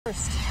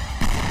first.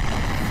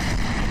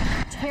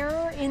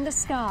 Terror in the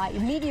sky.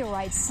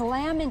 Meteorites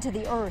slam into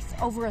the earth.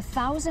 Over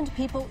 1,000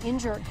 people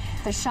injured.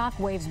 The shock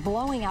waves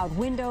blowing out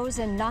windows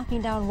and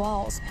knocking down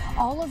walls.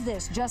 All of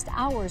this just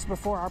hours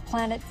before our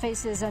planet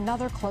faces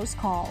another close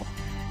call.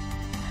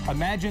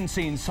 Imagine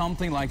seeing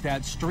something like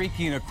that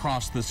streaking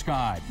across the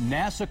sky.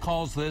 NASA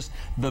calls this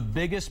the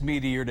biggest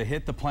meteor to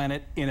hit the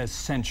planet in a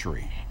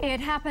century. It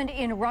happened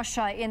in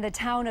Russia, in the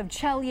town of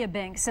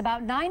Chelyabinsk,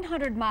 about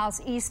 900 miles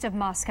east of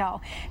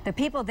Moscow. The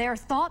people there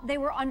thought they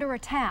were under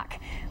attack.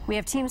 We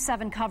have Team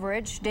 7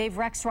 coverage. Dave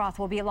Rexroth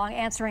will be along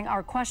answering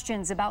our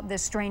questions about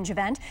this strange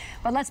event.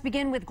 But let's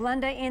begin with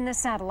Glenda in the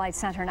Satellite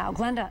Center now.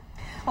 Glenda.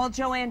 Well,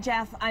 Joanne,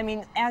 Jeff, I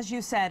mean, as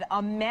you said,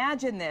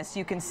 imagine this.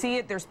 You can see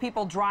it. There's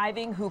people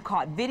driving who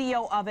caught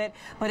video of it,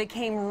 but it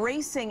came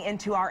racing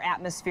into our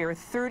atmosphere,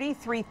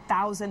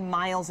 33,000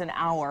 miles an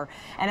hour.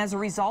 And as a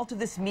result of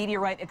this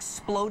meteorite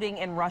exploding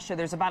in Russia,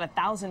 there's about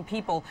 1,000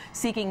 people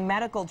seeking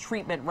medical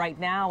treatment right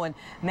now. And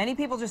many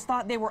people just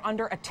thought they were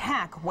under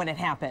attack when it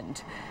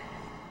happened.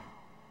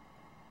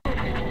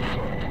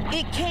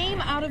 It came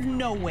out of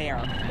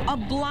nowhere, a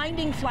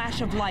blinding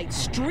flash of light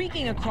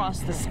streaking across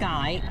the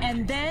sky,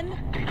 and then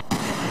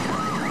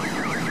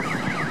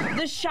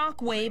the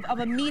shock wave of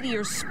a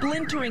meteor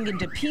splintering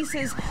into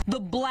pieces, the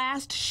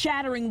blast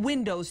shattering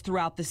windows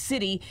throughout the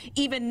city,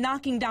 even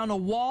knocking down a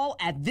wall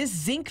at this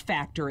zinc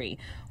factory.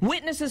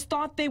 Witnesses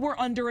thought they were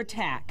under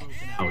attack.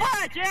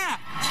 What? Yeah!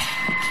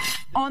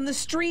 On the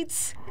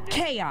streets,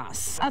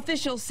 chaos.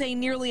 Officials say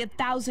nearly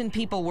 1,000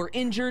 people were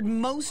injured,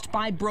 most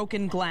by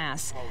broken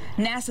glass.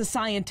 NASA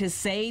scientists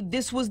say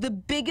this was the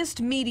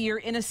biggest meteor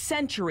in a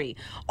century,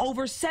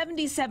 over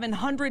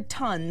 7,700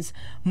 tons.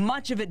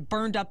 Much of it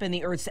burned up in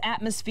the Earth's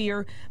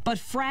atmosphere, but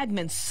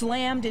fragments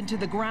slammed into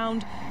the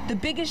ground. The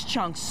biggest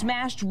chunk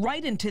smashed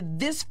right into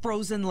this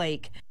frozen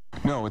lake.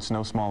 No, it's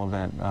no small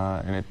event,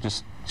 and it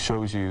just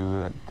shows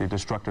you that the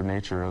destructive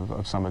nature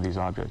of some of these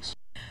objects.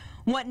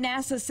 What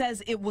NASA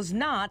says it was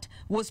not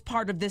was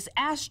part of this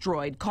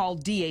asteroid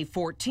called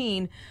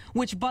DA-14,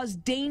 which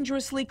buzzed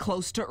dangerously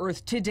close to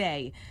Earth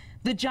today.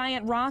 The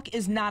giant rock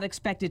is not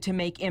expected to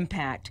make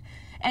impact.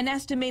 An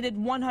estimated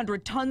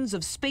 100 tons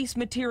of space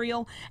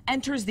material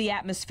enters the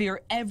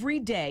atmosphere every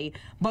day,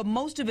 but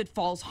most of it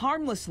falls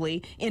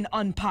harmlessly in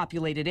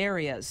unpopulated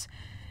areas.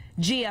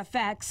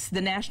 GFX,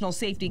 the National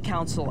Safety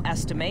Council,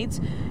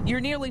 estimates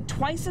you're nearly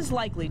twice as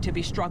likely to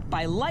be struck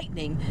by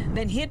lightning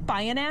than hit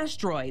by an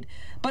asteroid,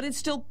 but it's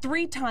still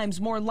 3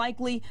 times more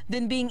likely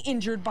than being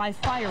injured by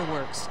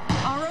fireworks.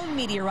 Our own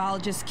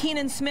meteorologist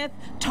Keenan Smith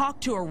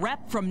talked to a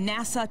rep from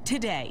NASA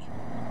today.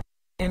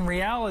 In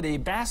reality,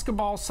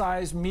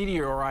 basketball-sized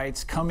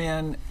meteorites come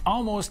in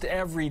almost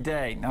every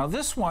day. Now,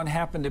 this one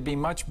happened to be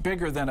much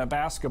bigger than a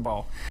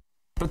basketball.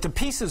 But the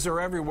pieces are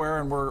everywhere,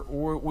 and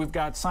we've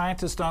got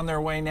scientists on their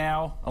way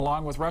now,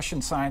 along with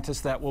Russian scientists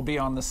that will be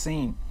on the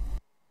scene.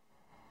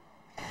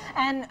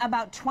 And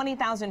about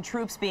 20,000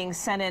 troops being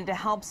sent in to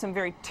help some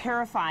very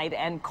terrified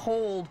and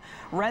cold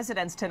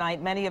residents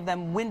tonight. Many of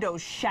them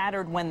windows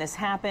shattered when this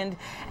happened,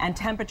 and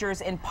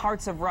temperatures in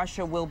parts of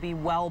Russia will be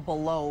well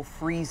below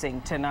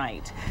freezing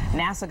tonight.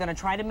 NASA going to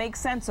try to make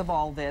sense of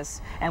all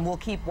this, and we'll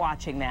keep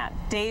watching that.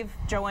 Dave,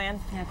 Joanne?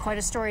 Yeah, quite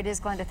a story it is,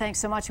 Glenda. Thanks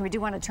so much. And we do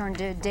want to turn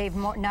to Dave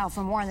now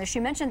for more on this.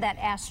 You mentioned that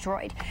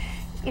asteroid.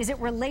 Is it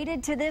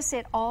related to this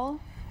at all?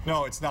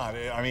 No, it's not.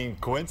 I mean,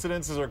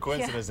 coincidences are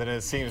coincidences, and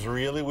it seems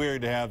really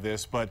weird to have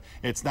this, but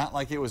it's not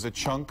like it was a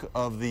chunk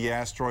of the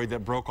asteroid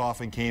that broke off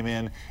and came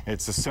in.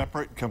 It's a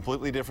separate,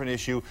 completely different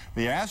issue.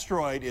 The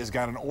asteroid has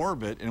got an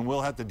orbit, and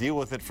we'll have to deal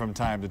with it from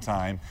time to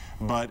time,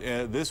 but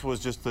this was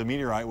just, the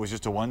meteorite was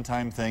just a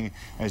one-time thing.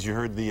 As you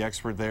heard the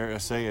expert there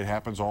say, it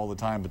happens all the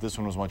time, but this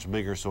one was much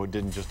bigger, so it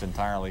didn't just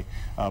entirely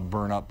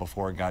burn up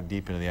before it got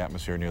deep into the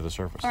atmosphere near the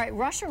surface. All right,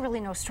 Russia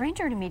really no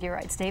stranger to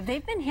meteorites, Dave.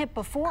 They've been hit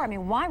before. I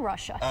mean, why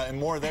Russia? And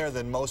more there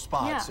than most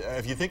spots. Yeah.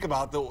 If you think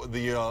about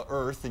the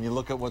Earth and you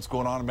look at what's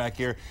going on back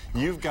here,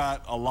 you've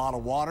got a lot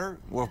of water.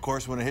 Well, of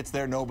course, when it hits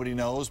there, nobody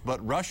knows.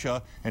 But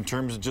Russia, in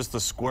terms of just the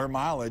square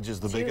mileage, is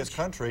the biggest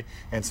country,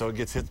 and so it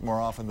gets hit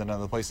more often than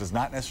other places.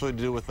 Not necessarily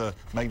to do with the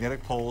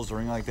magnetic poles or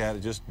anything like that.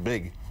 It's just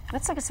big.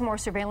 Let's look at some more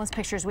surveillance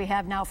pictures we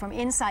have now from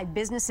inside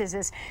businesses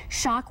as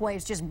shock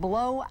waves just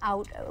blow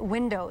out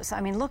windows. I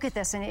mean, look at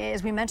this. And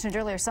as we mentioned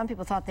earlier, some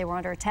people thought they were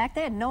under attack.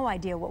 They had no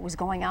idea what was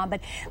going on.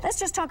 But let's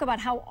just talk about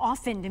how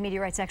often do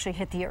meteorites actually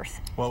hit the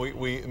Earth? Well,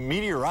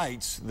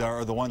 meteorites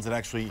are the ones that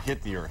actually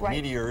hit the Earth. Right.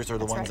 Meteors are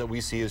the ones that we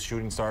see as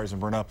shooting stars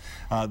and burn up.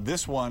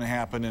 This one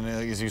happened, and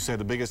as you said,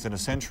 the biggest in a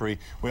century.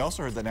 We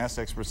also heard that NASA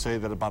experts say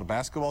that about a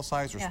basketball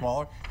size or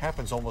smaller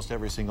happens almost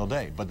every single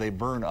day. But they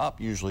burn up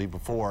usually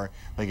before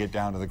they get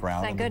down to the ground.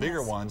 Thank and goodness. The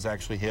bigger ones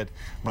actually hit,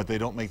 but they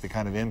don't make the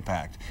kind of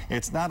impact.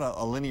 It's not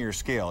a linear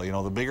scale. You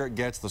know, the bigger it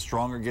gets, the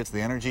stronger it gets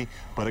the energy,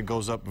 but it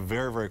goes up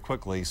very, very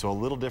quickly. So a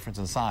little difference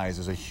in size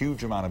is a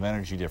huge amount of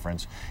energy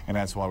difference, and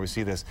that's why we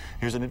see this.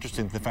 Here's an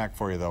interesting fact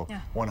for you, though.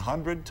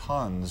 100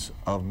 tons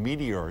of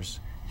meteors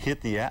hit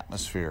the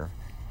atmosphere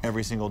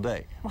every single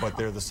day. Wow. But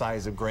they're the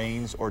size of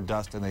grains or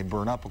dust, and they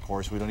burn up, of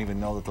course. We don't even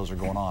know that those are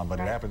going on, but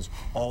Right. it happens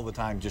all the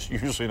time, just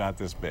usually not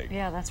this big.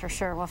 Yeah, that's for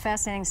sure. Well,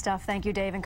 fascinating stuff. Thank you, Dave.